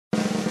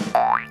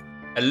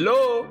Hello,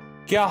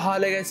 क्या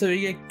हाल है guys सभी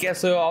के?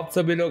 कैसे हो आप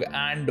सभी लोग?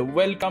 And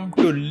welcome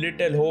to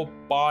little hope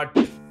part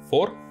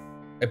 4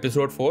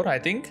 episode 4 I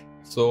think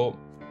so.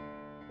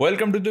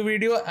 Welcome to the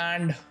video.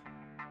 And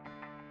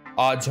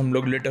आज हम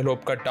लोग लिटिल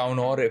होप का टाउन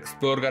और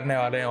एक्सप्लोर करने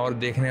वाले हैं और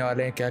देखने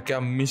वाले हैं क्या क्या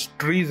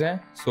मिस्ट्रीज हैं।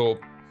 सो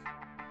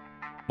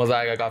मजा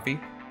आएगा काफी।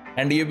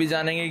 एंड ये भी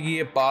जानेंगे कि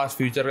ये पास्ट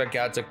फ्यूचर का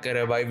क्या चक्कर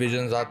है भाई।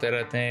 विजन्स आते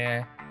रहते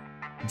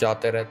हैं,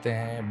 जाते रहते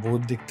हैं,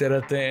 भूत दिखते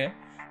रहते हैं।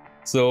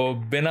 सो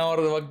बिना और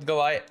वक्त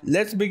गवाए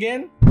लेट्स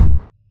बिगिन।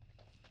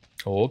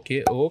 ओके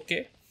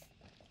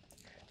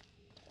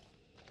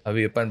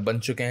अभी अपन बन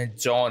चुके हैं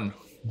जॉन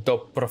द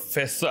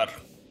प्रोफेसर,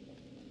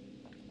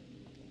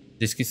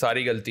 जिसकी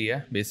सारी गलती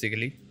है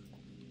basically.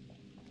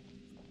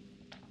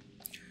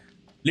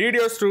 Lead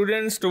your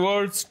students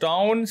towards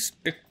town,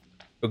 stick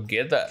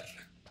together.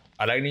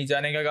 अलग नहीं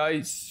जाने का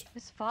गाइस,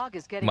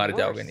 मर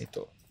जाओगे नहीं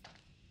तो।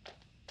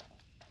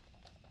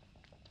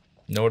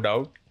 No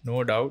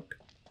doubt.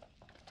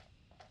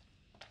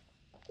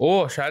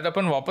 ओह शायद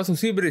अपन वापस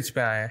उसी ब्रिज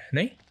पे आए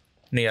हैं।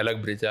 नहीं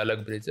अलग ब्रिज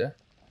है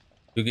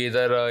क्योंकि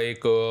इधर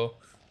एक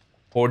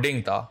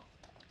होर्डिंग था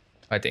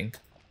I think.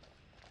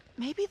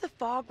 Maybe the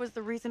fog was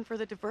the reason for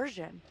the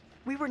diversion.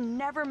 We were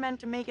never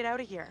meant to make it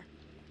out of here.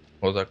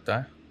 हो सकता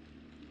है।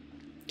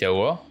 क्या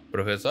हुआ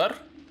प्रोफेसर?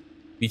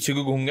 पीछे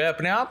को घूम गए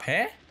अपने आप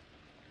हैं?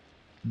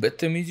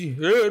 बदतमीजी।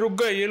 रुक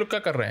गए, ये लोग क्या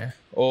कर रहे हैं?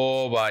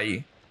 ओ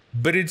भाई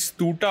ब्रिज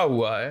टूटा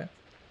हुआ है।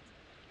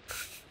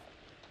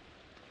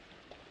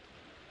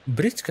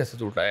 ब्रिज कैसे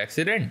टूटा है?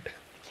 Accident?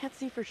 Can't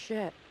see for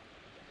shit.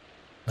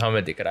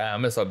 हमें दिख रहा है,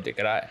 हमें सब दिख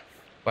रहा है।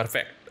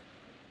 Perfect.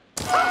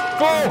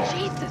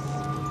 Jesus.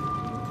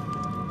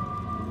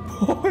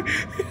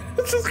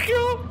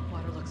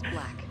 Water looks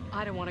black.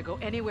 I don't want to go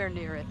anywhere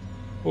near it.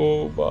 ओ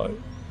भाई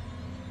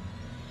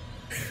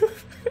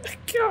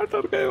क्या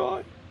डर गए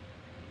भाई।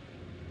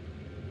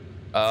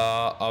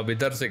 अब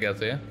इधर से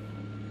कैसे?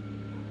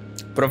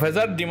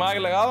 प्रोफेसर दिमाग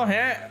लगाओ,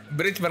 हैं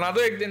ब्रिज बना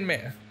दो एक दिन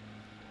में।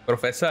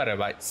 प्रोफेसर है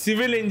भाई,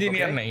 सिविल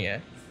इंजीनियर नहीं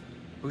है।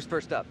 Who's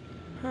first up?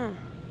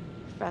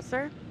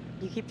 Professor,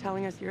 you keep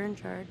telling us you're in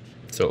charge.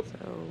 So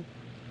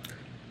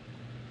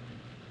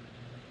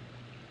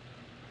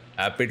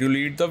happy to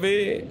lead the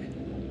way.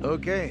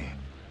 Okay.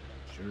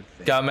 Sure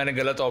thing. क्या मैंने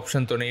गलत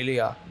ऑप्शन तो नहीं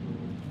लिया?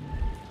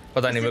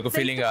 पता नहीं, मेरे को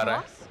फीलिंग आ रहा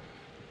है,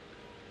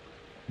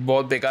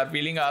 बहुत बेकार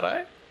फीलिंग आ रहा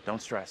है।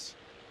 Don't stress.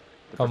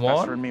 The Come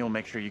professor on. and me will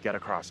make sure you get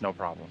across, no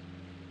problem.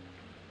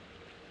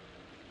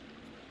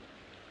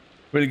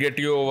 We'll get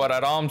you over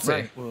आराम से।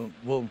 Right.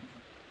 We'll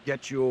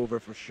get you over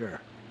for sure.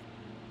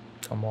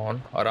 Come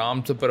on,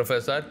 आराम से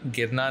प्रोफेसर,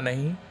 गिरना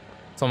नहीं,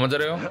 समझ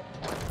रहे हो?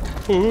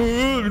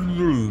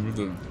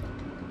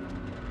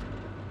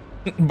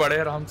 बड़े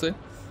आराम से।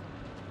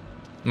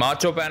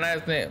 माचो पहना है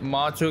इसने,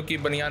 माचो की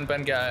बनियान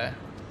पहन के आया है।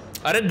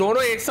 अरे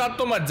दोनों एक साथ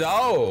तो मत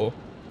जाओ,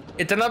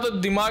 इतना तो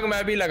दिमाग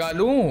मैं भी लगा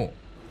लूं।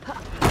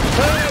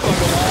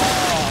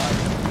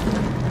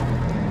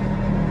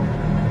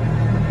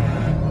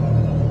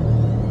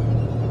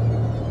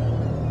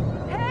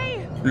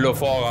 लो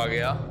फॉग आ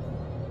गया।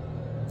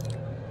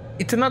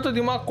 इतना तो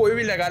दिमाग कोई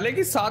भी लगा ले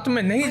कि साथ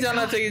में नहीं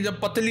जाना चाहिए जब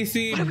पतली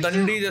सी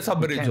डंडी जैसा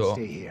ब्रिज हो।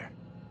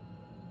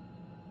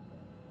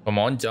 Come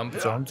on, jump.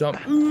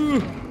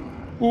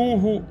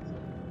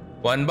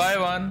 One by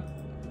one.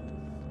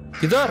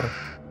 किधर?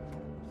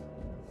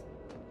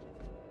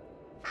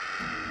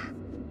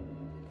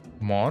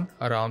 कम ऑन,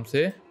 आराम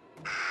से।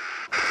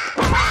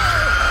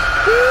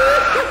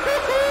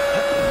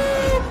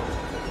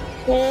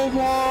 ओ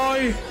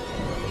भाई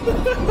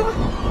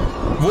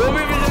वो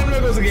भी विजन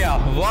में घुस गया।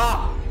 वाह,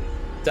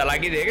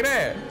 चालाकी देख रहे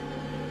हैं।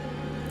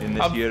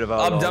 अब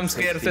जंप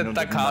स्केयर से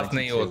इतना खास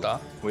नहीं होता।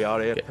 We are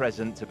here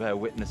present to bear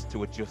witness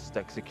to a just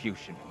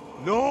execution.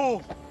 No!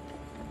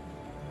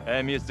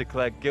 Amy is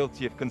declared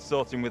guilty of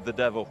consorting with the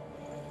devil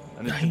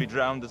and is to be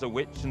drowned as a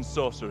witch and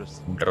sorceress.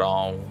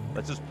 Drown.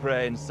 Let us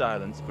pray in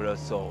silence for her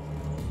soul.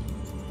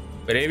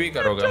 Pray भी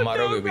करोगे,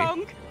 मारोगे भी।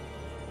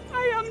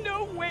 I am no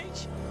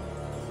witch.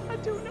 I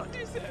do not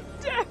deserve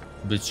death.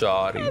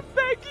 बेचारी। I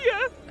beg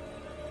you.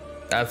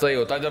 ऐसा ही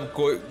होता है जब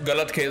कोई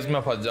गलत केस में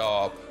फंस जाओ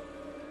आप।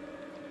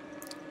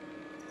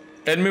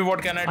 Tell me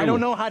what can I do? I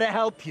don't know how to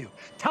help you.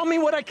 Tell me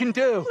what I can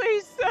do.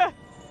 Please, sir.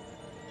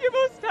 You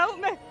must help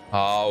me.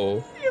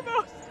 How? You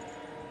must.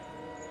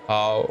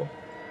 How?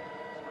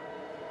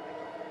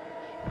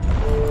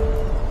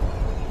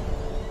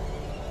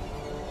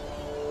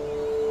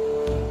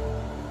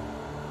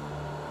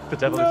 The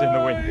devil is in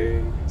the wind,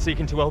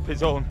 seeking to help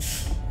his own.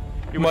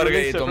 मर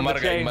गई तो मर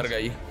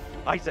गई।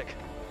 Isaac,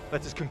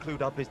 let us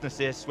conclude our business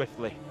here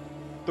swiftly.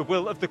 The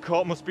will of the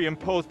court must be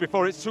imposed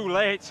before it's too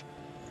late.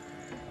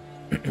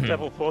 The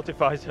devil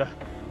fortifies her.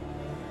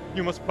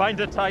 You must bind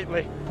her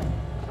tightly.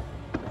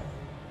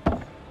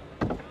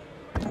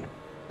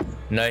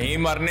 नहीं,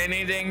 मरने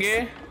नहीं देंगे।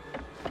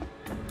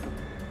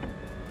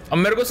 अब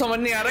मेरे को समझ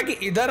नहीं आ रहा कि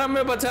इधर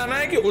हमें बचाना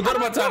है कि उधर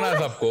बचाना है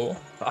सबको।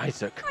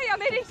 Isaac, I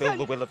am innocent. fulfill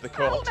the will of the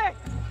court. Help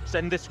me.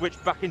 Send this witch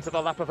back into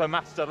the lap of her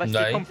master, lest she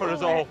Right. come for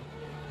us all.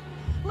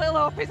 Little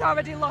Hope is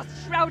already lost,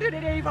 shrouded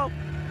in evil.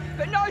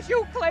 But not as you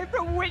claim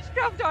from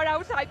witchcraft or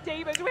outside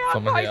demons. We are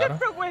poisoned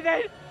from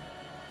within.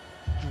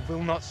 You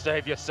will not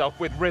save yourself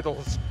with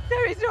riddles.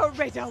 There is no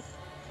riddle.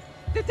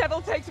 The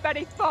devil takes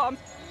many forms.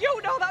 You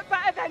know that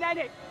better than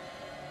any.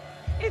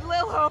 In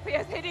Lil Hope, he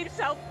has hid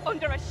himself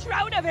under a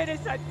shroud of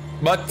innocence.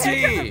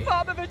 Taken the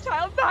form of a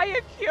child by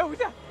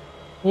accuser.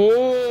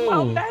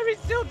 While Mary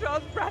still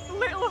draws breath,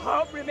 little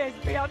hope remains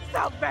beyond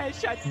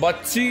salvation.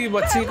 बच्ची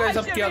का ये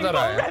सब क्या कर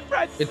रहा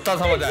है? इतना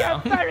समझ आया?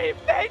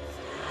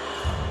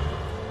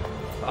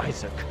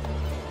 Isaac.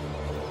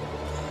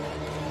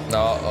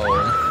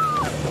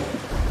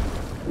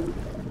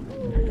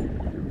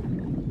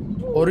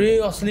 और ये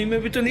असली में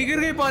भी तो नहीं गिर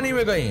गई पानी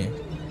में कहीं?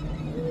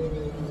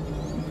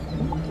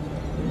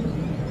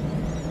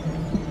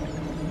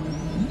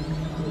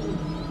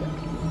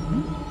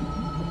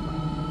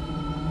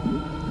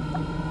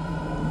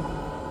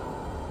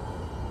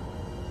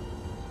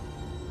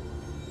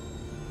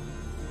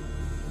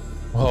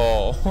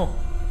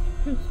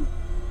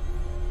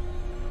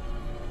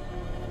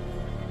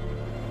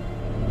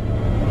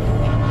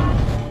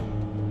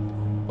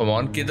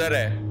 कमान किधर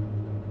है?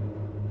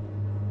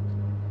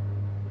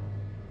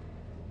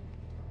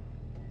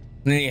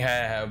 नहीं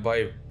है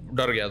भाई,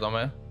 डर गया था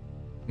मैं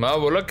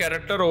बोला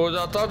कैरेक्टर हो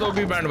जाता तो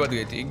भी बैंड बज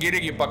गई थी।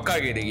 गिरेगी, पक्का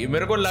गिरेगी,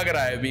 मेरे को लग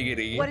रहा है अभी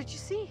गिरेगी। What did you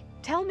see?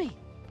 Tell me.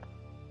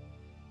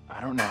 I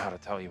don't know how to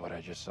tell you what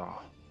I just saw.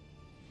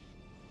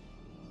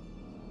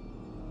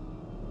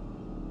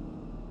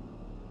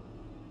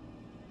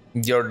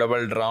 Your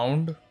double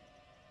drowned.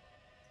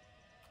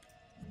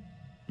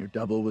 Your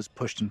double was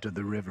pushed into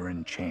the river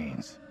in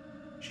chains.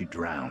 She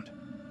drowned.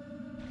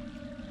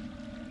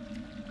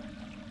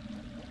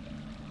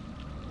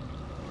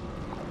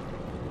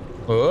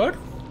 और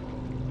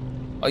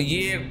ये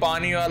एक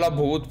पानी वाला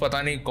भूत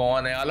पता नहीं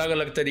कौन है। अलग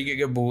अलग तरीके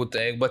के भूत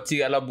है। एक बच्ची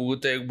वाला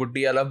भूत है, एक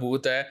बुड्ढी वाला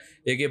भूत है,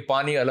 एक ये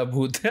पानी वाला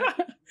भूत है।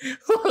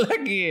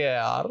 अलग ही है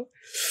यार,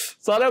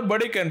 साला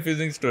बड़ी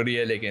कंफ्यूजिंग स्टोरी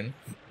है। लेकिन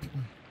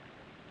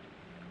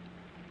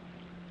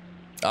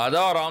आ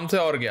जाओ आराम से।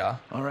 और क्या?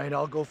 All right,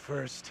 I'll go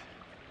first.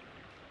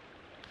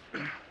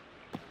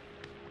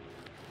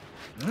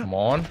 Come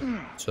on,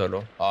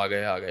 चलो आ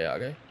गए।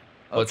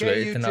 बच गए,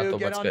 इतना तो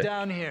बच गए।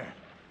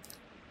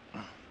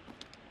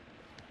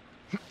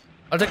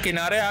 अच्छा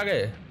किनारे आ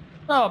गए।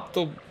 हाँ अब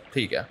तो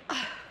ठीक है।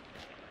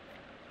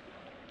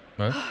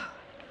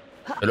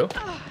 Hello,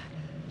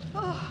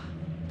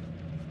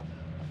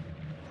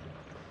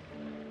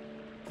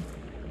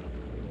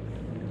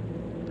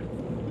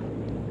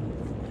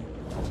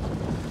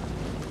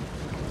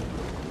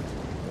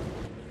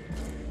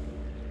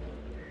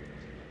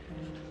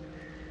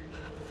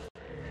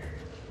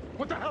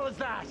 What the hell is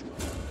that?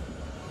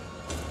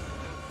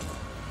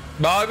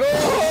 भागो,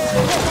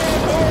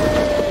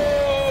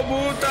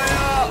 भूत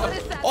आया।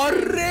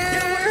 अरे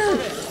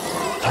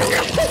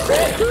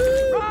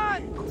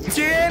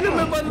जेल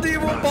में बंदी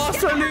वो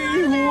पासली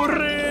हो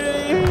रे।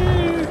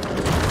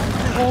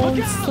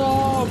 कौन सा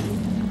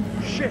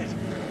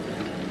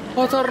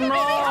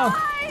खतरनाक।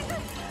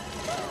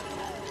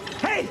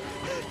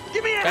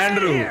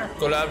 Andrew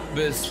collapse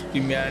base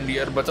team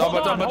एंडियर। बचा।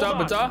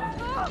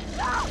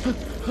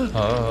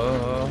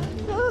 हाँ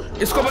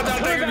इसको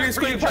बचाते हैं क्योंकि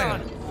इसको ही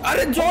फाइन।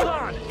 अरे जो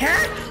है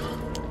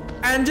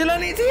एंजेला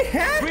नहीं थी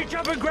है? Reach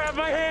up and grab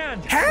my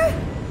hand. है?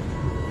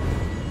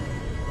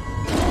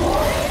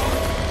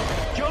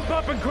 Jump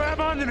up and grab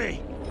onto me.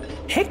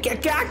 है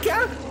क्या?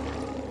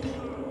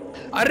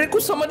 अरे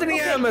कुछ समझ नहीं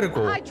आया मेरे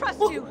को। I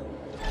trust you.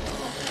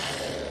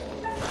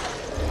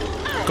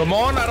 Come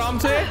on, आराम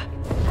से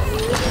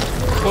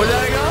हो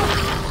जाएगा।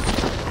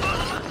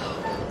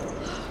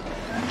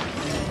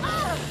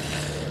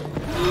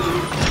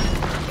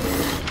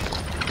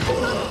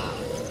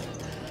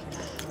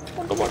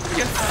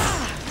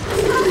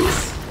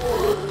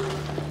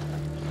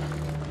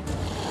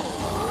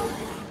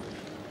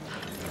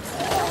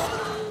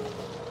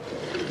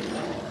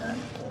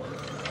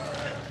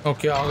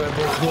 ओके आ गए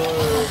बस।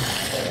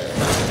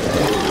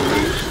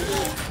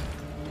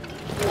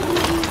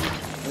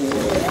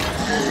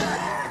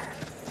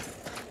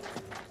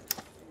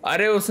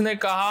 अरे उसने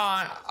कहा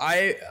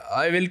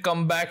I will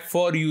come back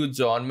for you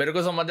John. मेरे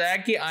को समझ आया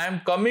कि I am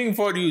coming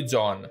for you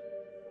John.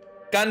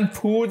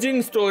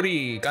 Confusing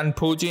story,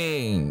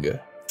 confusing.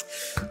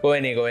 कोई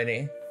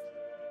नहीं।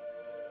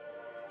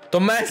 तो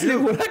मैं इसलिए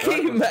बोला कि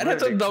मैंने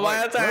तो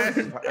दबाया था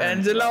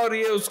एंजेला और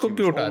ये उसको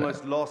क्यों उठा रहा?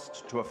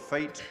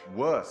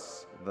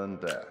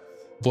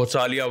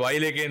 बचा लिया भाई,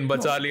 लेकिन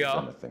बचा लिया।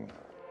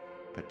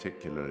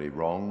 Particularly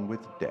wrong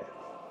with death.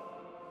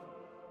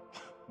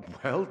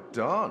 Well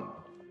done.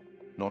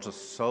 Not a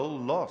soul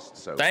lost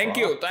so far.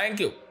 Thank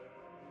you.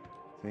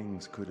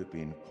 Things could have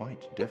been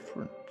quite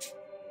different.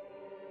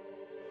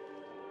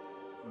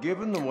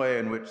 Given the way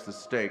in which the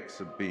stakes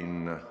have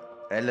been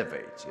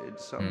elevated,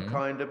 some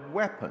kind of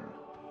weapon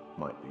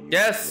might be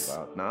used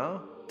about now.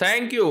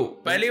 Thank you.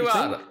 पहली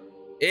बार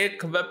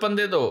एक weapon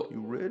दे दो।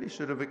 You really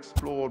should have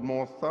explored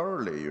more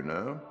thoroughly, you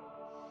know.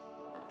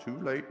 Too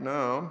late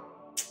now.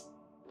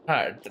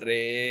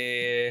 अरे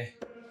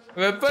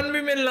weapon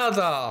भी मिलना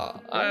था।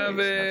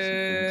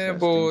 अबे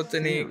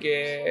बोतनी के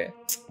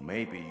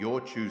Maybe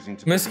you're choosing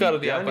to miss कर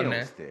believe दिया अपन ने।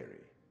 Daniel's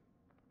theory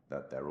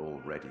that they're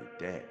already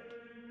dead.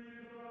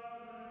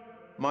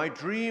 My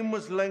dream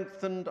was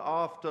lengthened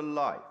after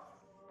life.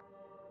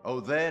 Oh,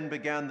 then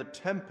began the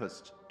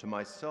tempest to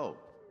my soul.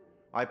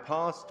 I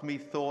passed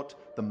methought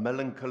the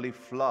melancholy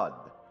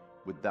flood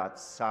with that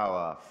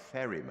sour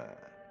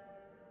ferryman,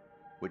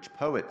 which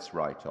poets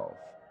write of,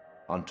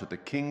 unto the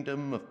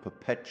kingdom of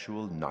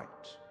perpetual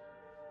night.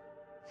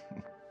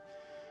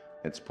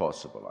 It's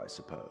possible, I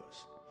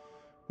suppose.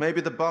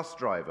 Maybe the bus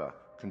driver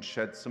can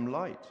shed some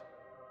light.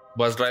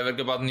 Bus driver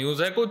के पास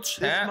news है कुछ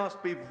This है?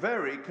 must be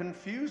very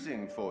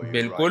confusing for you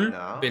बिल्कुल right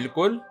now.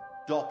 बिल्कुल।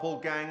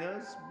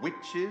 Doppelgangers,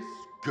 witches,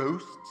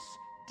 ghosts,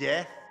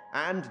 death,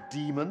 and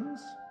demons.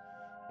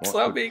 What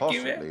सब could एक ही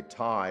में। possibly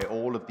tie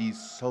all of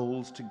these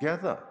souls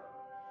together?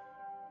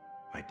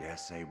 I dare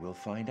say we'll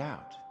find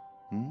out.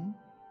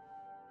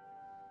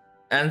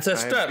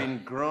 Ancestor। I've been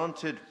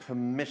granted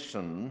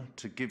permission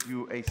to give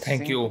you a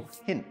Thank you।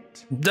 single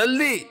hint.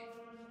 जल्दी।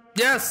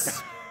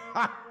 Yes।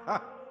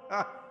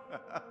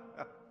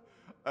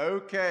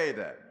 Okay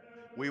then.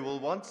 We will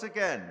once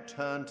again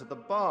turn to the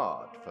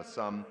bard for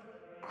some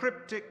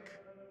cryptic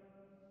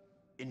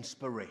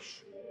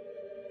inspiration.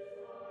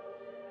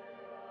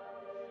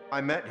 I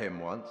met him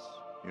once,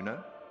 you know?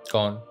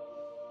 कौन?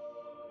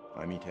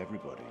 I meet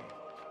everybody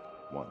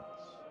once.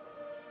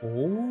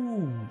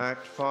 Oh,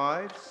 Act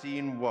 5,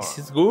 Scene 1. this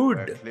is good.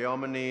 Where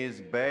Cleomenes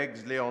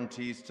begs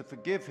Leontes to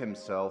forgive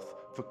himself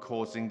for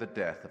causing the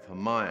death of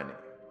Hermione.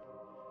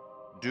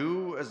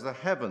 Do as the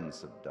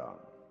heavens have done.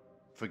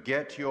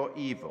 Forget your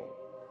evil.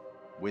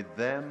 With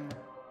them,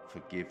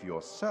 forgive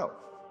yourself.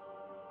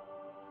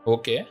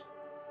 Okay.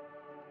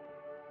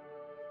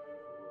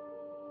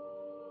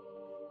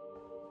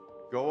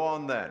 Go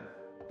on then.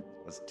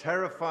 As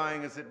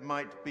terrifying as it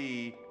might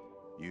be,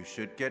 you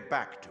should get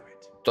back to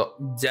it. तो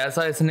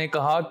जैसा इसने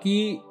कहा कि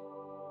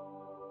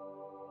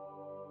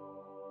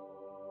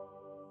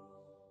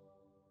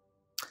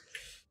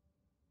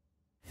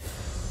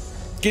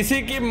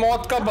किसी की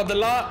मौत का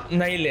बदला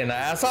नहीं लेना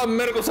है, ऐसा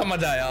मेरे को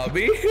समझ आया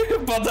अभी।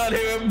 पता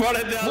नहीं, मैं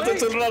बड़े ध्यान से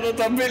सुन रहा था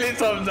तब भी नहीं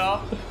समझा।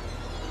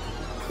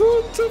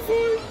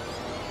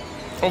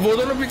 और वो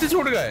दोनों पीछे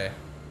छूट गए।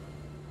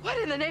 What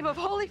in the name of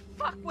holy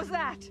fuck was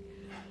that?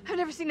 I've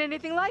never seen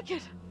anything like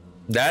it.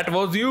 That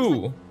was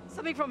you.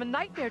 Something from a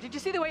nightmare. Did you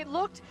see the way it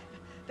looked?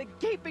 The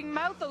gaping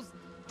mouth, those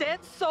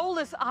dead,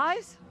 soulless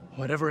eyes.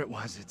 Whatever it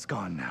was, it's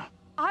gone now.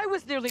 I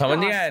was nearly समझ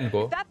नहीं gone. आया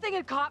इनको। If that thing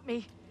had caught me,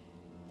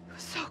 it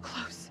was so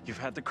close.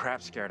 You've had the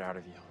crap scared out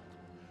of you.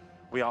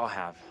 We all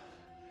have.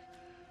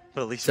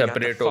 But at least we got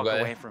the fuck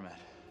away from it.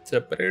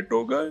 Separate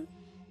हो गए।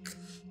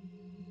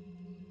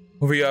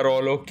 We are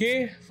all okay.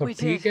 सब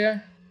ठीक है।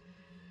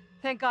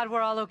 Thank God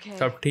we're all okay.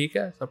 सब ठीक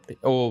है, सब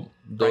ठीक। ओ,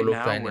 दो Right लोग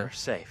now पहने। we're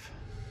safe.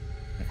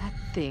 That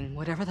thing,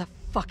 whatever the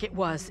fuck it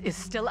was, is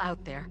still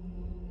out there.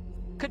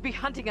 Could be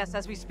hunting us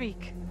as we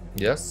speak.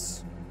 Yes.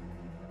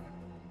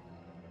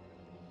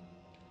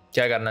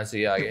 क्या करना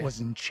चाहिए आगे? It was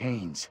in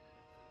chains.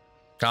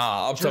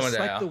 हाँ, अब समझ Just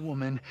आया। like the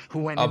woman who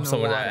went अब in the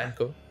समझ आया water.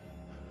 इनको।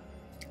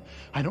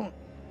 I don't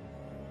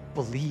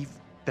believe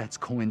that's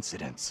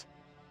coincidence.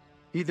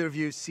 Either of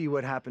you see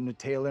what happened to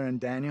Taylor and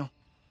Daniel?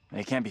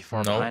 They can't be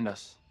far No. behind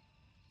us.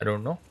 I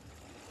don't know.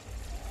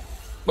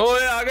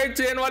 ओए, आ गई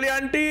chain वाली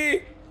aunty.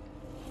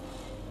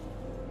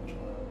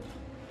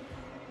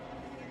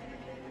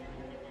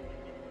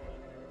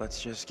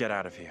 Let's just get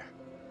out of here.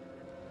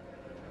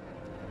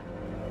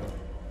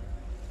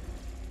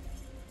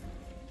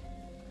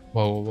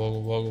 भागो भागो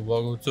भागो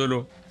भागो,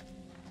 चलो।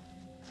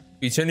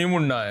 पीछे नहीं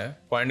मुड़ना है।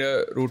 Find a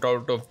route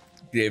out of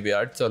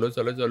graveyard। चलो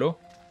चलो चलो।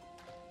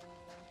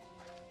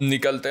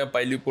 निकलते हैं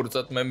पहली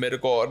फुर्सत में, मेरे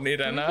को और नहीं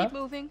Can we रहना। keep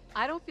moving?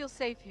 I don't feel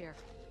safe here.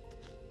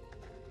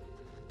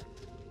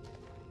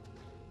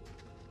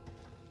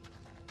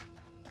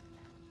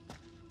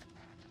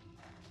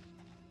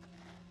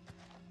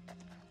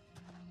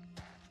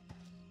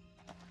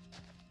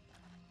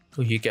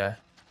 तो ये क्या है?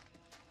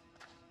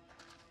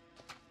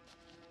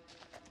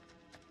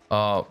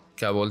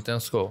 क्या बोलते हैं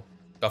उसको?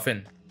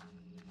 कफिन,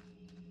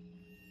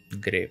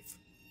 grave.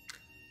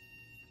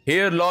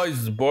 Here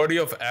lies body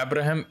of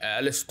Abraham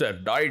Alistair,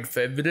 died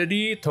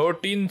February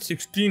 13,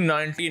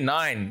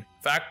 1699.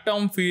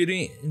 Factum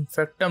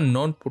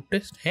non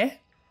potest है?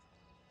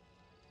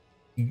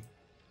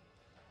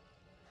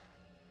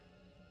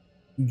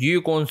 ये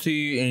कौन सी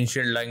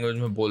एंशिएंट लैंग्वेज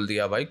में बोल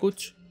दिया भाई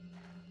कुछ?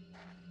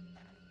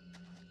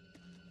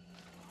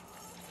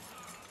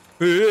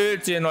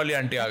 चेन वाली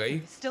आंटी आ गई।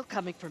 Still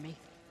coming for me.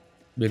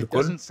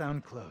 बिल्कुल। Doesn't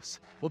sound close.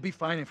 We'll be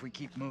fine if we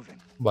keep moving.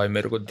 भाई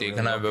मेरे को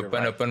देखना है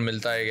वेपन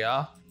मिलता है क्या?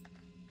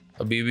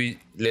 अभी भी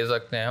ले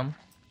सकते हैं हम।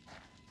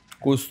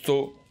 कुछ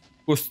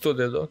तो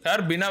दे दो।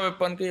 यार बिना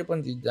वेपन के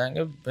अपन जीत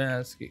जाएंगे।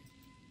 भैंस की।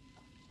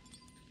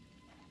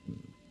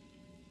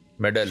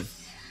 मेडल।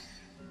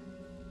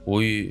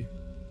 ओए।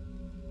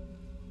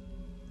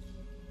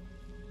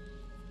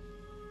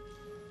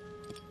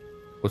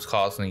 कुछ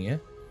खास नहीं है।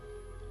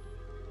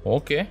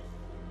 ओके।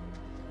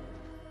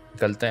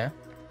 निकलते हैं।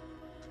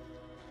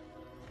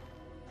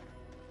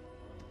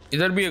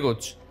 इधर भी है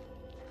कुछ।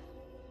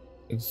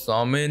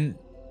 एग्जामिन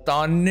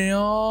तान्या।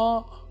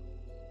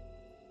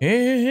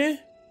 हे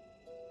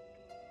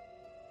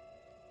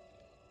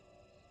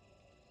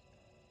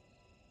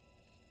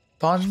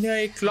तान्या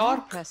एक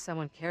Clark. Impressed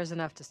someone cares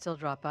enough to still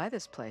drop by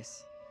this place.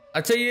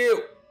 अच्छा ये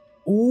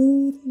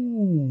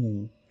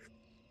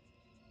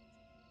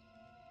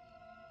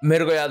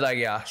मेरे को याद आ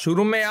गया।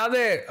 शुरू में याद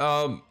है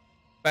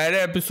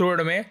पहले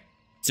एपिसोड में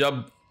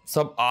जब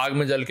सब आग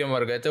में जल के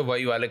मर गए थे,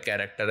 वही वाले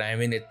कैरेक्टर हैं। I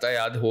mean, इतना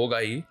याद होगा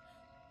ही।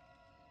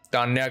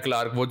 तान्या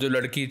क्लार्क, वो जो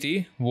लड़की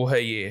थी वो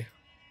है ये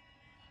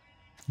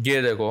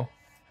देखो,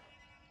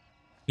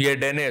 ये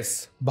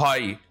डेनिस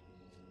भाई,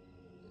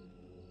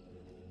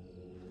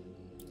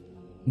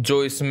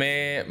 जो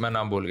इसमें मैं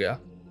नाम भूल गया।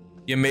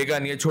 ये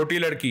मेगन, ये छोटी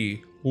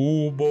लड़की।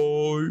 ओ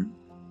बॉय,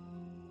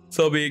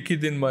 सब एक ही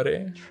दिन मरे।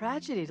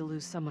 Tragedy to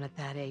lose someone at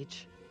that age.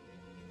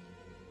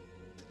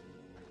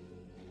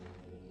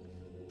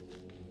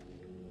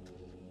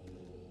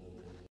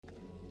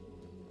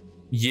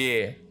 ये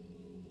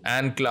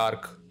एन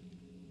क्लार्क,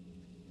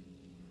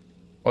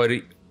 और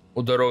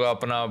उधर होगा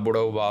अपना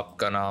बूढ़ो बाप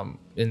का नाम,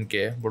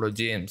 इनके बूढ़ो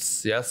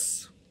जेम्स। यस,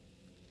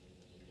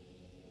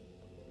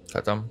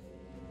 खत्म।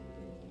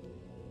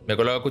 मेरे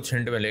को लगा कुछ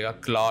हिंट मिलेगा।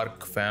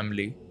 Clark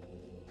family.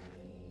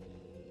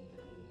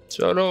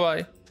 चलो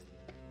भाई,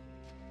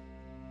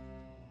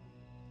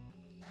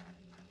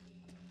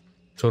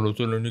 चलो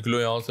चलो निकलो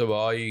यहाँ से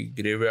भाई।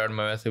 ग्रेवयार्ड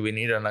में वैसे भी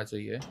नहीं रहना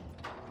चाहिए।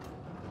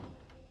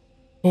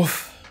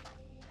 उफ।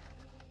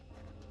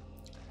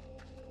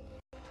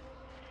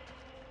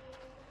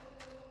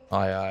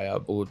 आया आया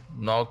भूत।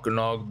 नॉक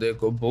नॉक,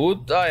 देखो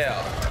भूत आया।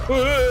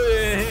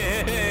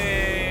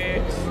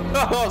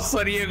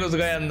 सरिये घुस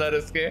गए अंदर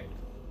इसके।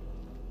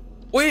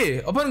 ओए,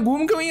 अपन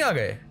घूम के वहीं आ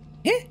गए।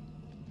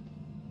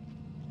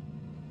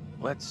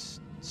 Let's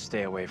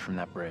stay away from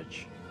that bridge.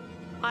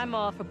 I'm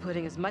all for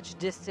putting as much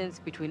distance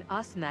between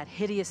us and that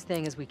hideous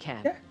thing as we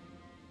can.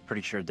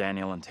 Pretty sure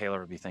Daniel and Taylor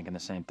would be thinking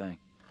the same thing.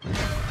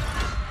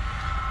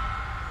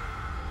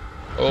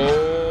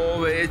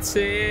 Oh, wait,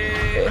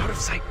 Out of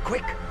sight,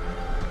 quick!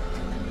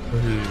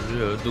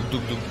 दुख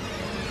दुख दुख।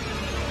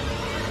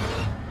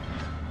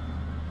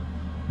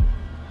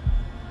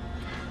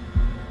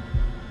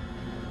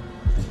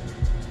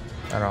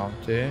 आराम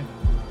से।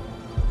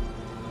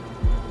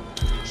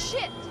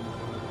 Shit!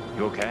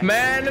 You okay?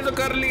 मैंने तो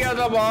कर लिया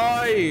था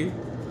भाई।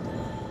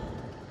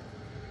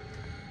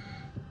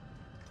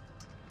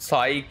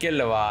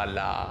 साइकिल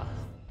वाला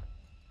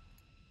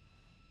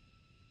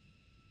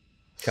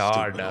क्या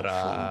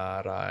डरा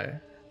रहा है।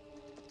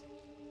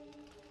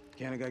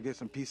 Can't I gotta get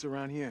some peace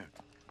around here?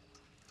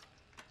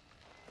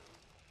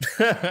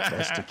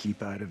 Best to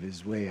keep out of his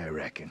way, I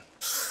reckon.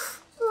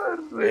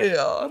 अरे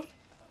यार।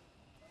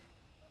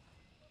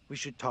 We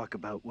should talk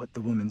about what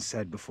the woman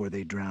said before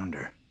they drowned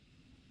her.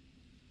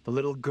 The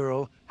little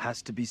girl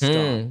has to be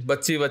stopped.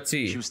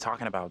 बच्ची। She was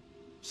talking about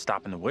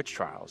stopping the witch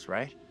trials,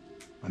 right?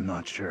 I'm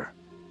not sure.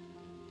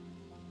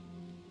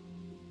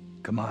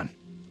 Come on,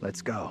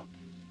 let's go.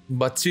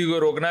 बच्ची को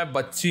रोकना है।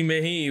 बच्ची में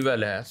ही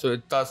evil है। सो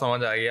इतना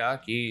समझ आ गया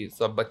कि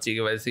सब बच्ची की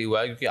वजह से हुआ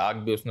है, क्योंकि आग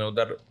भी उसने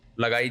उधर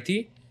लगाई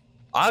थी।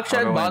 आग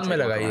शायद बाद में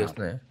लगाई है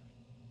उसने,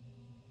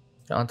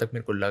 जहां तक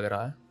मेरे को लग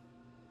रहा है।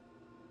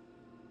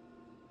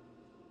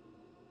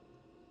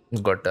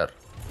 गटर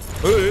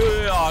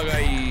आ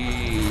गई।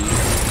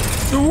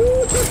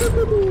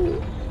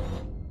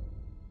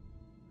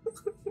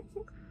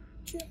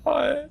 क्या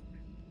है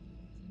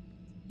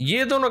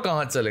ये? दोनों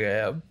कहां चल गए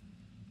अब?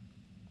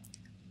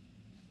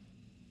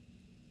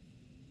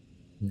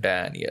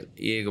 डैनियल,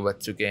 1 बज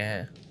चुके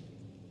हैं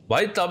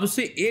भाई। तब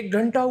से 1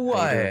 घंटा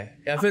हुआ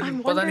है, या फिर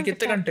पता नहीं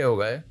कितने घंटे हो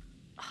गए।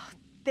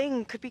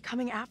 Thing could be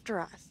coming after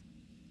us.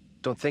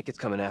 Don't think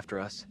it's coming after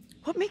us.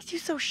 What makes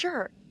you so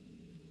sure?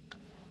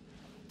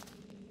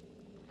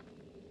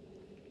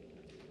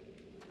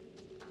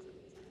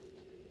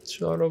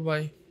 चलो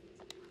भाई,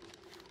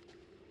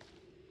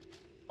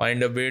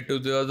 find a way to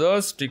the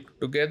others, stick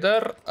together,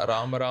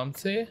 आराम आराम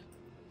से।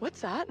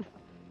 What's that?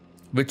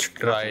 Which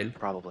trial?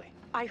 Probably.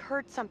 I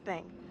heard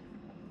something.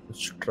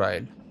 Which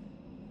trial?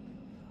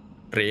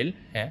 Trail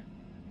है?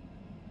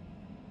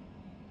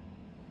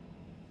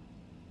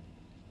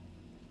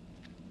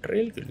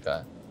 Trail क्यों लिखा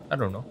है? I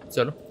don't know.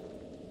 चलो।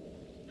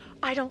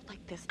 I don't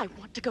like this. I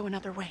want to go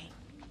another way.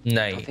 नहीं।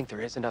 I don't think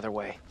there is another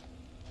way.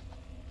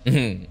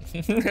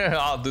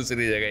 हाँ,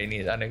 दूसरी जगह ही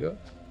नहीं जाने को।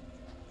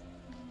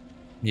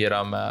 ये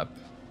रहा मैप।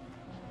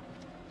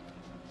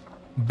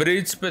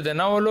 ब्रिज पे थे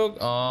ना वो लोग।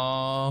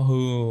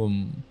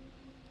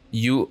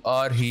 You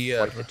are here.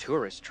 Like the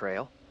tourist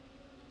trail.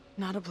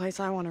 Not a place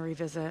I want to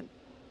revisit.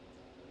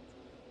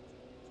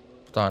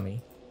 पता नहीं,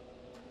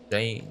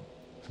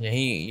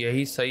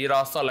 यही सही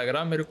रास्ता लग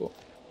रहा मेरे को।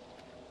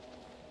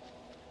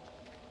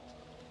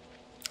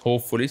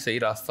 होपफुली सही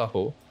रास्ता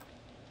हो।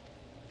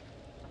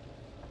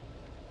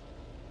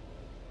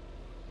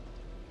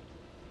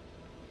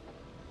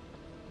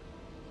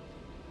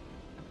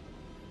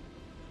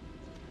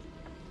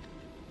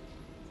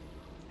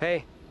 Hey,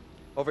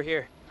 over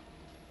here.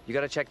 You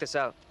gotta check this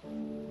out.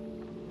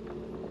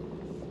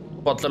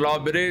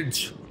 Patla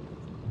bridge.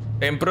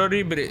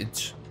 Temporary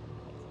bridge.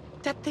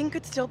 That thing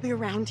could still be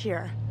around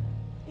here.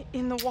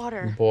 In the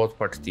water. बहुत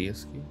फटती है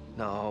इसकी.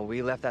 No,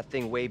 we left that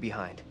thing way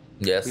behind.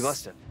 Yes. We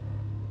must have.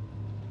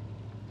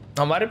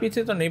 हमारे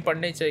पीछे तो नहीं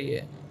पड़नी चाहिए.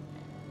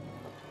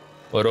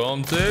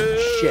 आराम से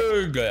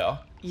गया.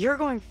 You're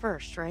going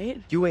first,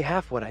 right? You weigh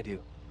half what I do.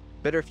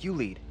 Better if you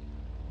lead.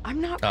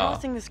 I'm not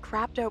crossing this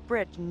crapped out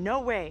bridge. No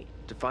way.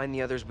 To find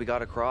the others, we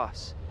gotta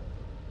cross.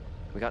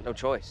 We got no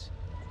choice.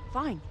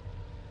 Fine.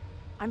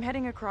 I'm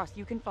heading across.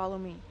 You can follow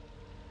me.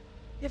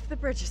 If the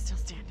bridge is still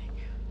standing.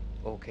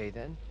 Okay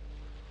then.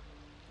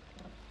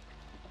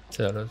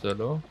 चलो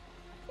चलो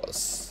बस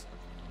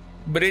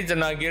bridge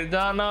ना गिर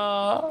जाना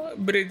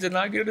bridge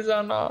ना गिर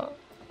जाना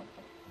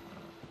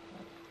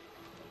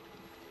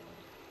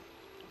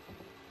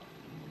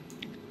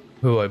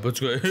भाई बच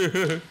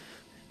गए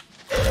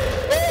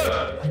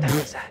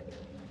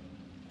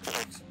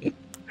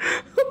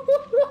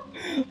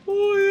ओ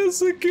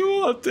ऐसे क्यों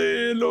आते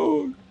हैं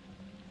लोग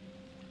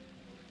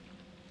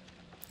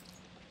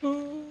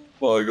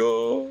भागो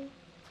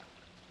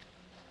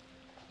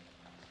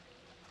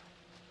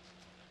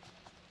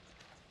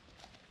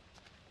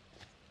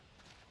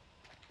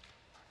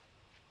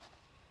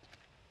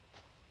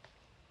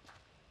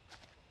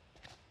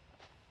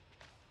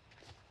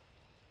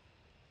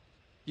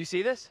You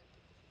see this?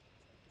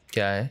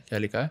 क्या है क्या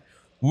लिखा है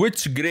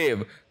Which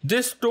grave?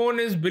 This stone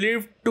is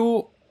believed to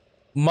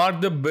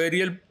mark the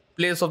burial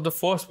place of the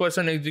first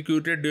person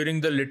executed during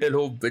the Little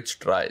Hope witch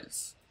trials.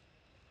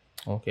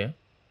 Okay.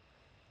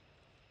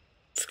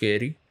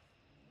 Scary.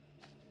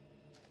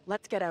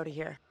 Let's get out of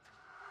here.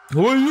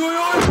 Daniel!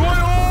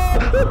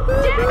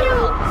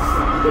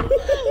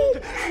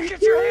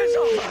 Get your hands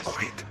off us!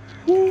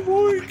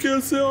 Oh,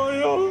 कैसे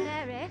आया?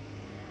 Mary?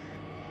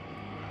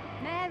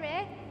 Mary?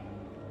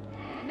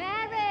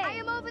 Mary! I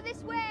am over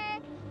this way!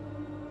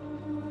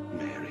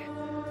 Mary.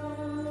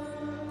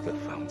 The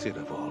fountain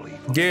of all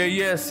evil. Yeah,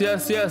 yes.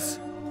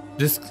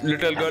 This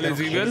little girl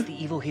is evil. Is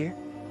the evil here?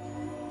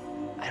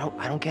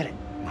 I don't get it.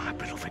 My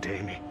beloved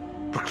Amy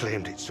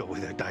proclaimed it so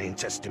with her dying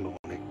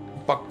testimony.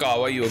 पक्का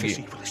वही If होगी. this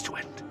evil is to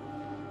end,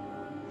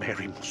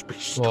 Mary must be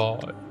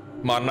stopped.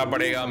 मारना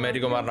पड़ेगा Mary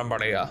को मारना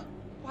पड़ेगा.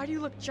 Why do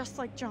you look just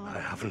like John? I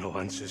have no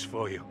answers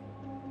for you.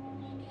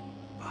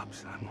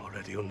 Perhaps I'm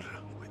already under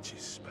a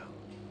witch's spell.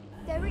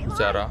 There it lies.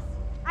 Sarah.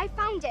 I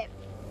found it.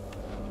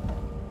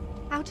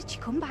 How did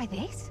you come by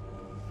this?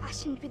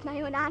 Fashioned with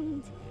my own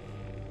hand.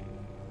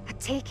 I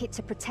take it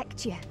to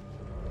protect you.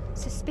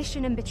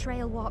 Suspicion and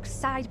betrayal walk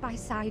side by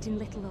side in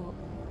Little Hope.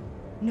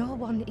 No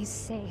one is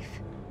safe.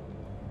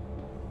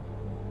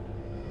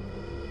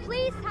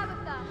 Please,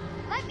 Tabitha,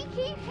 let me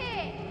keep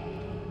here.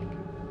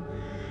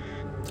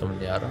 समझ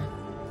नहीं आ रहा.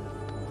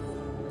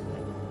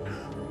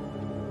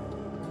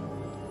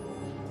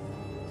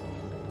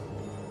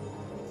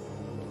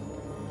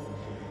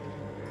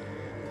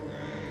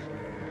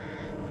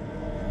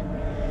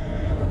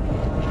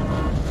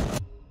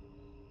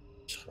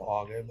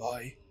 आ गए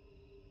भाई.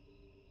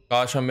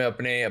 काश हमें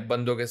अपने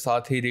बंदों के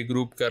साथ ही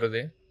रिग्रुप कर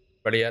दे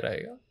बढ़िया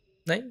रहेगा.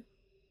 नहीं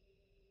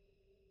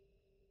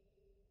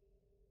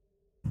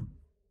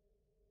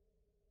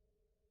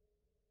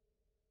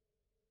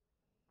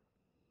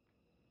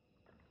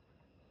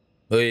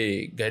ओए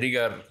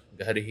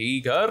घर ही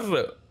घर.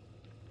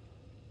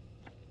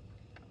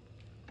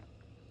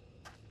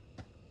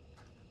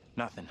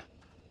 Nothing.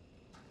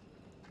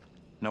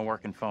 No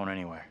working phone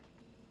anywhere.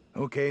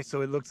 Okay,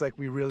 so it looks like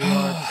we really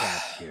are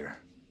trapped here.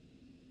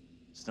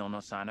 Still no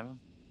sign of him?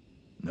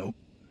 Nope,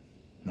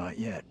 not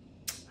yet.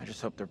 I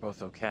just hope they're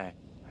both okay.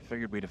 I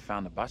figured we'd have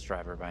found the bus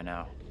driver by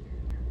now.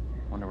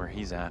 Wonder where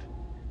he's at.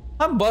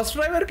 हाँ bus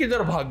driver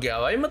किधर भाग गया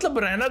भाई. मतलब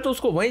रहना तो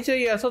उसको वहीं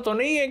चाहिए. ऐसा तो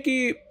नहीं है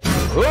कि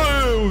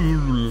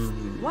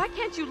Why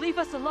can't you leave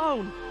us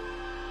alone?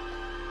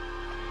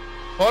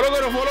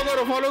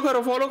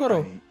 Follow करो.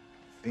 I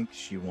think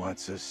she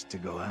wants us to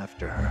go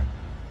after her.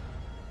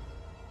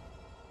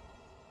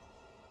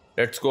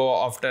 Let's go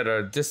after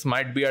her. This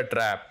might be a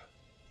trap.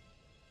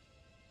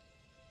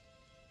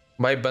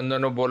 भाई बंदों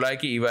ने बोला है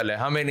कि evil है.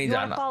 हमें नहीं You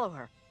wanna जाना. follow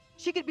her?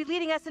 She could be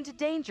leading us into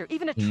danger,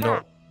 even a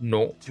trap.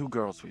 No. Two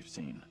girls we've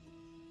seen.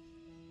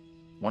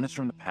 One is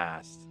from the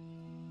past.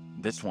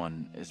 This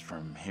one is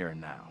from here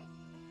and now.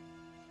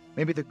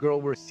 Maybe the girl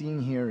we're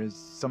seeing here is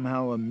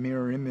somehow a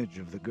mirror image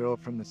of the girl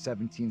from the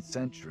 17th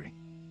century.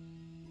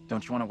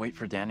 Don't you want to wait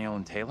for Daniel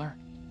and Taylor?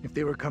 If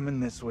they were coming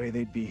this way,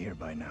 they'd be here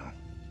by now.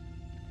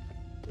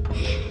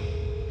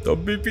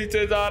 तब भी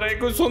पीछे जा रहे.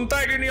 कुछ सुनता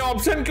है कि नहीं.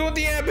 ऑप्शन क्यों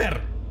दिए हैं फिर?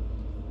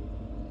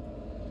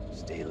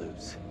 Stay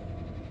loose.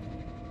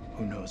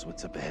 Who knows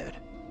what's up ahead?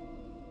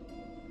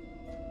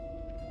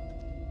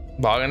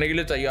 भागने के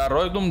लिए तैयार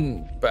रहो. तुम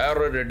पैर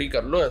रेडी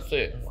कर लो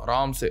ऐसे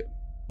आराम से.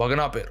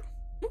 भगना पैर.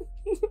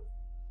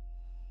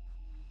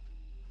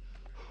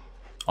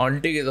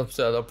 आंटी की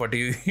सबसे ज्यादा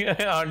पटी हुई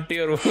है. आंटी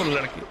और वो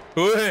लड़की.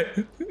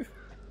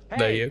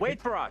 Hey,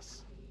 wait for us.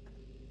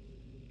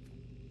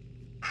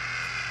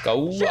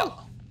 कौवा.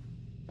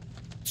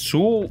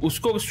 शू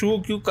उसको शू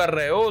क्यों कर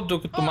रहे हो? तो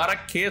तुम्हारा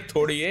खेत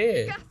थोड़ी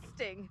है।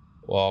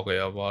 आ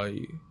गया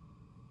भाई,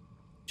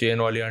 चेन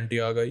वाली आंटी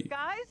आ गई।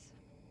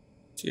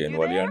 चेन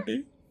वाली आंटी।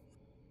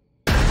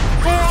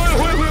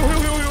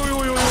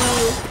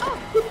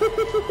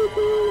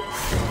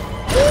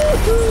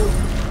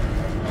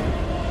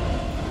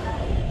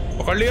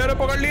 पकड़ लिया रे,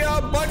 पकड़ लिया।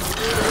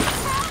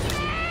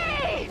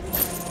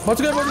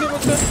 बच गए, बच गए,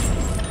 बच गए।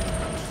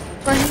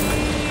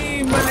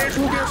 नहीं, मैं लेट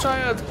हो गया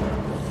शायद।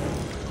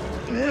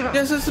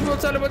 जैसे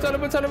बचा ले, बचा ले,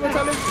 बचा ले,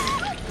 बचा ले।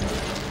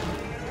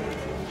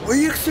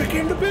 वही 1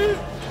 सेकेंड पे।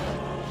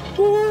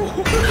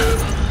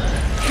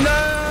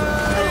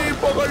 नहीं,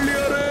 पकड़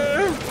लिया रे।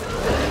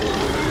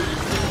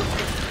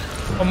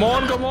 Come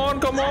on, come on,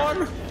 come on.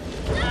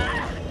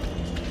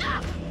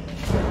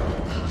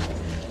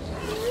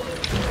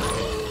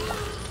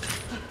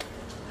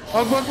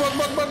 बक बक बक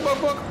बक बक बक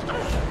बक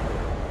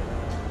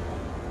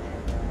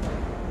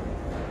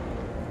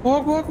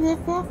बक बक बक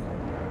बक।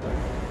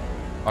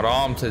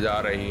 आराम से जा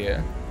रही है।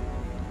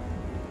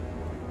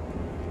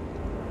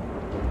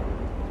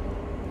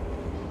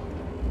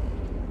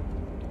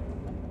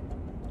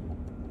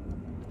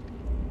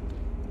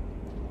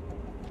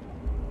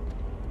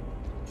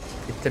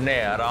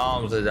 इतने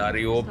आराम से जा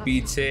रही है। वो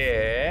पीछे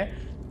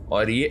है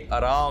और ये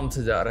आराम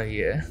से जा रही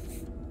है।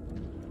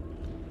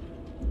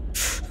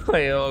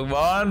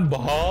 भगवान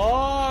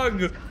भाग,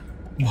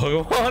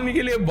 भगवान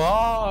के लिए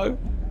भाग।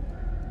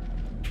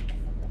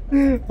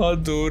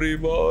 अधूरी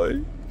भाई,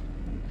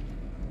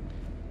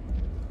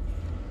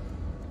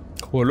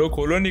 खोलो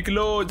खोलो,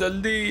 निकलो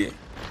जल्दी।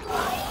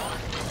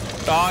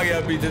 आ गया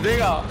पीछे,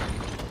 देगा।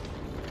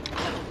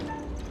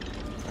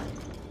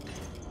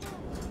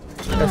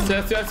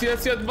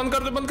 बंद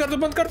कर दे, बंद कर दे,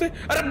 बंद कर दे।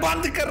 अरे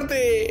बंद कर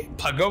दे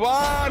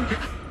भगवान।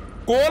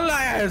 कौन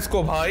लाया है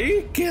इसको भाई?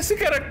 कैसे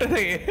कैरेक्टर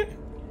है ये?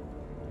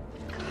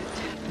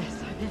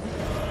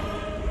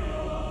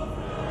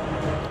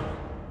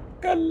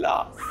 कल्ला।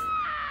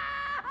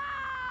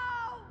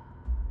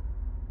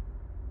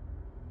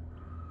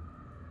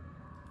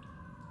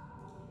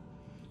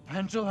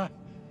 Angela,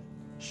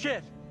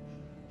 shit,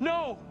 no.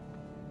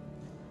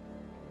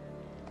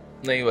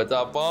 नहीं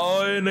बचा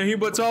पाए, नहीं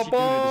बचा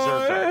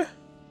पाए,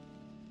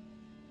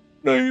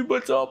 नहीं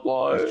बचा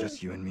पाए। It's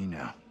just you and me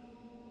now,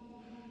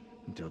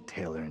 until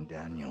Taylor and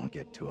Daniel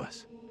get to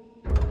us.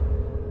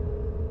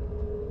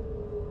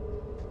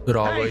 फिर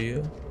आ गई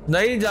है।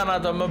 नहीं जाना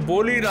था, मैं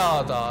बोल ही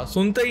रहा था,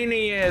 सुनते ही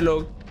नहीं है ये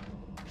लोग।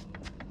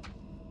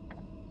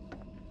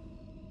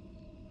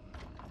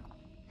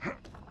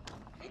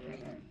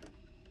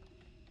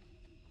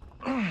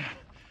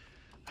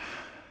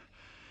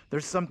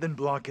 There's something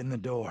blocking the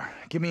door.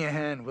 Give me a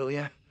hand, will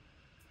ya?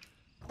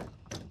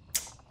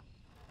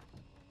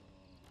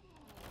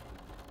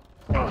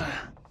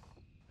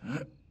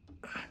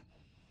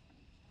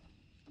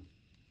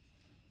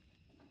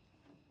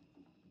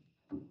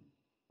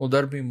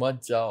 उधर भी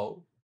मत जाओ,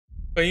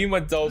 कहीं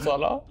मत जाओ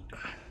साला।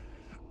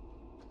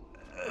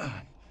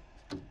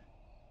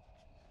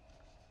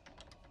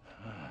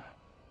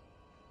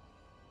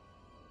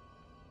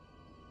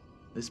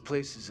 This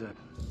place is a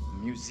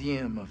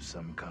museum of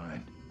some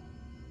kind.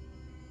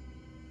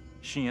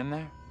 She in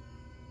there?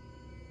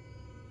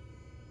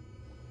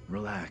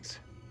 Relax.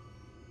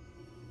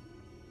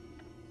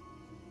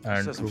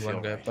 And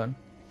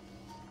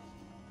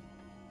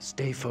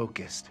stay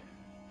focused.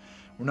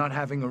 We're not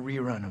having a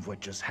rerun of what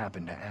just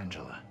happened to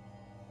Angela.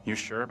 You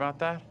sure about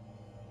that?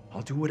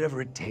 I'll do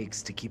whatever it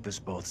takes to keep us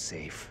both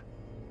safe.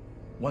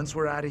 Once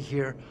we're out of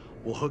here,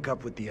 we'll hook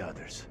up with the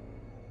others.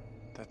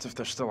 That's if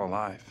they're still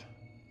alive.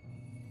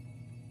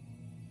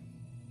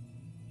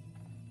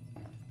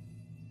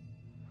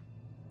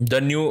 The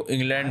New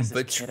England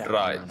witch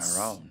trials.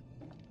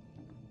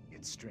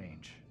 It's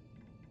strange.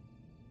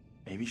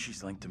 Maybe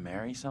she's linked to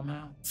Mary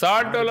somehow?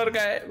 $60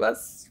 का है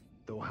बस.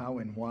 Though how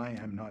and why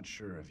I'm not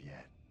sure of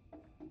yet.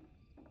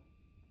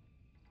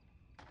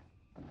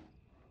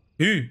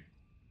 ही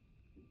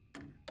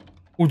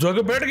वो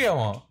जाके बैठ गया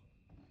वहां.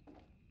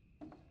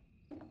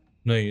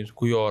 नहीं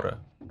कोई और है.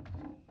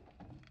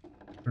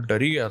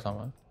 डर ही गया था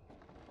मैं.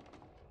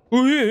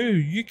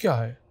 ये क्या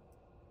है?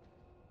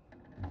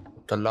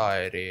 तला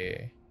है रे.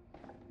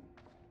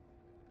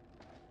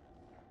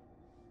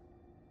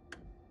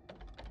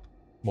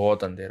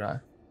 बहुत अंधेरा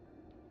है.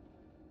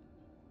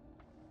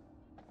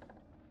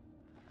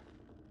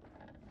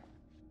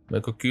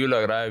 मेरे को क्यों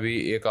लग रहा है अभी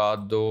एक आध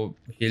दो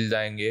हिल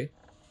जाएंगे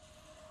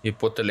ये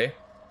पुतले.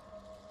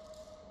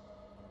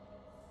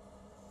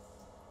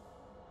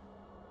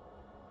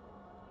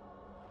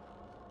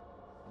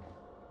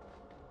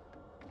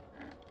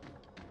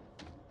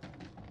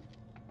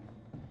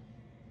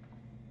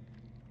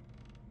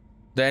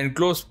 The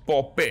enclosed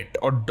puppet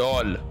or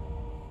doll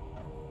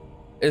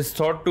is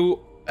thought to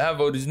have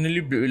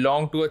originally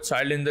belonged to a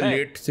child in the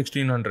late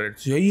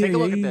 1600s.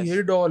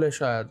 यही doll है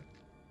शायद.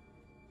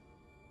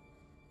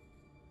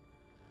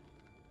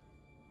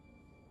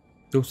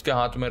 जो उसके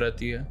हाथ में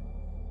रहती है.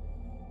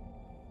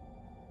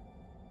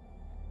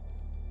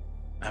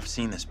 I've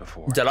seen this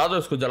before. जला दो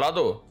इसको, जला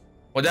दो,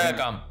 हो जाएगा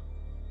काम.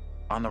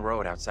 On the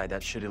road outside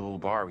that shitty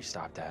little bar we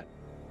stopped at.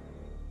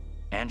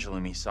 Angela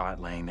and me saw it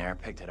laying there,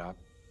 picked it up.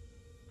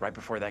 Right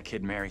before that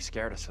kid Mary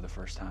scared us for the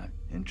first time.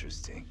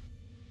 Interesting.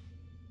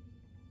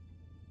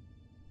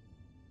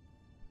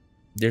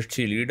 Did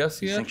she lead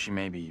us You here? think she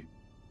maybe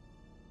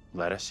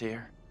led us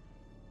here?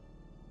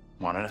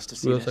 Wanted us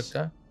to see हो this?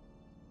 सकता है.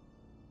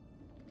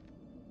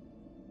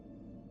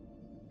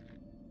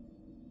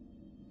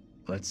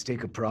 Let's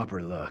take a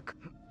proper look.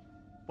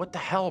 What the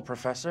hell,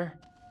 Professor?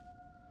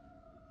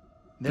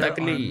 There are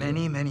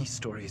Luckily. many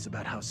stories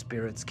about how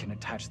spirits can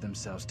attach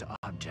themselves to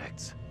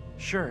objects.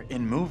 Sure,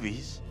 in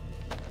movies.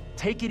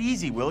 Take it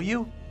easy, will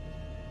you?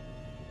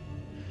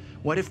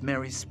 What if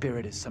Mary's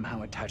spirit is somehow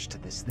attached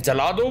to this thing?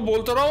 जला दो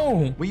बोलता रहा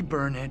हूँ. We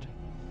burn it,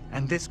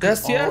 and this could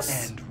all Yes.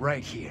 end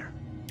right here.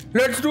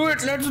 Let's do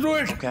it. Let's do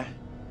it. Okay.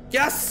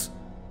 Yes.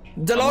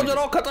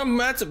 जलाओ खत्म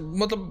match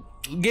मतलब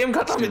game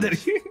खत्म इधर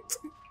ही.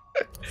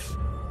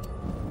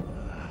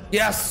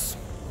 Yes.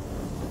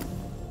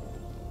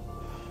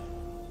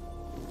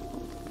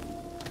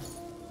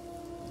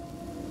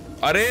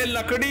 अरे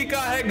लकड़ी का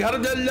है घर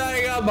जल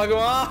जाएगा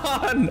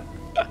भगवान.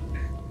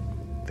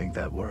 Think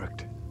that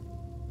worked.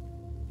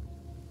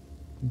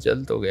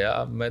 जल तो गया.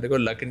 मेरे को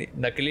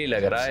नकली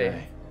लग रहा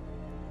है.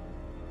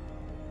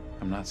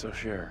 I'm not so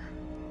sure.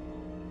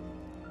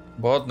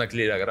 बहुत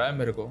नकली लग रहा है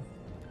मेरे को.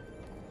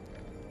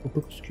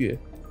 फोटो किसकी है?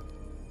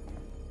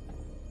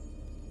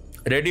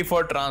 Ready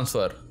for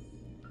transfer.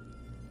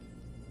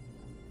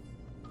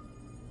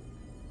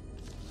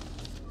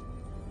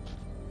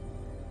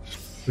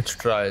 Which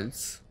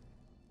trials?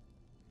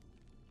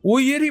 वो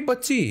ये रही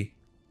बच्ची.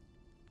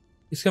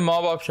 इसके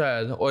माँ बाप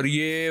शायद. और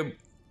ये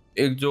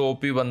एक जो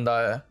ओपी बंदा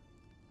है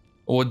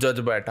वो जज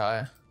बैठा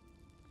है.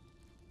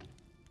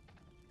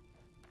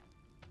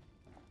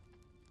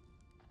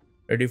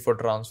 Ready for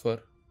transfer.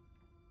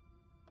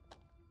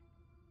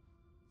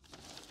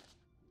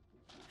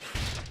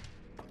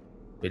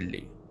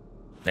 बिल्ली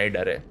नहीं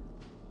डरे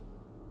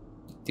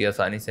इतनी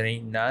आसानी से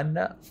नहीं. ना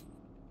ना.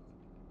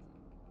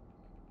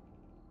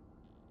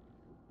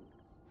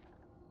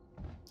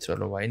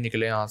 चलो भाई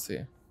निकले यहाँ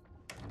से.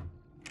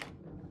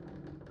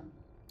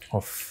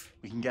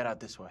 We can get out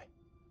this way.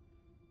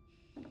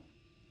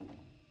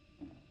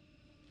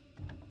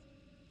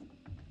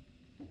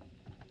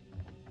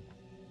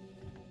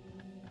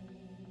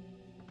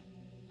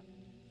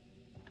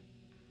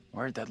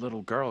 Where'd that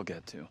little girl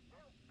get to?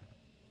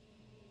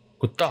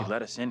 कुत्ता. She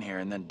let us in here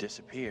and then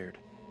disappeared.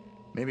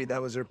 Maybe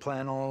that was her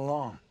plan all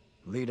along.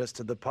 Lead us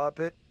to the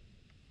puppet.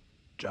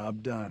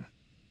 Job done.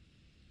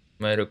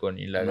 मेरे को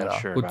नहीं लग रहा.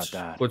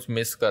 sure कुछ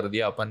miss कर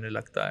दिया अपन ने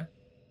लगता है.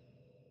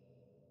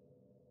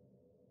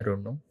 I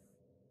don't know.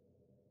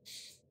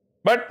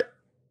 बट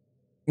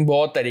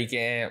बहुत तरीके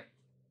हैं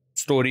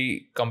स्टोरी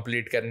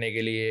कंप्लीट करने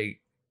के लिए,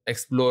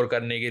 एक्सप्लोर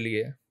करने के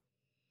लिए.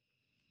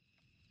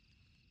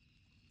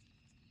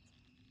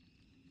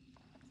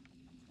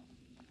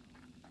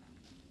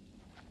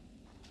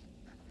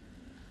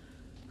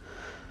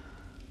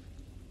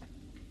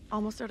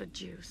 Almost out of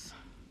juice.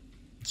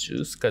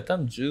 Juice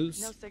खत्म. Juice.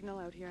 No signal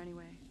out here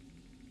anyway.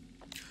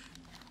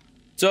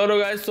 चलो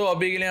गाइस, तो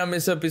अभी के लिए हम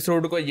इस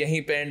एपिसोड को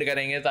यहीं पे एंड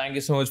करेंगे. Thank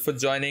you so much for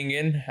joining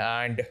in.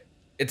 And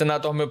इतना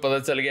तो हमें पता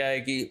चल गया है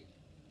कि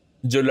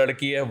जो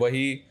लड़की है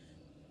वही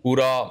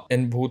पूरा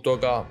इन भूतों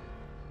का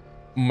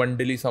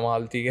मंडली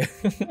संभालती है.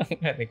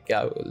 मैंने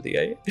क्या बोल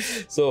दिया ये.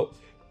 सो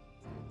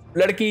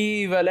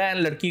लड़की वाला है,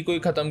 लड़की को ही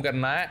खत्म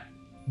करना है.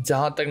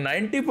 जहां तक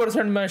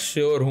 90% मैं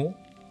श्योर हूं,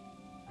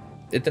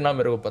 इतना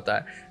मेरे को पता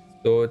है.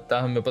 तो इतना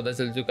हमें पता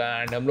चल चुका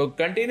है. एंड हम लोग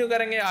कंटिन्यू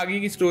करेंगे आगे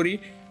की स्टोरी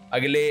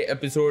अगले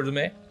एपिसोड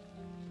में.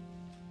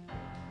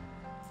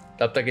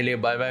 तब तक के लिए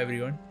bye bye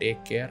everyone.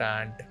 Take care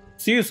and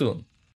C you soon.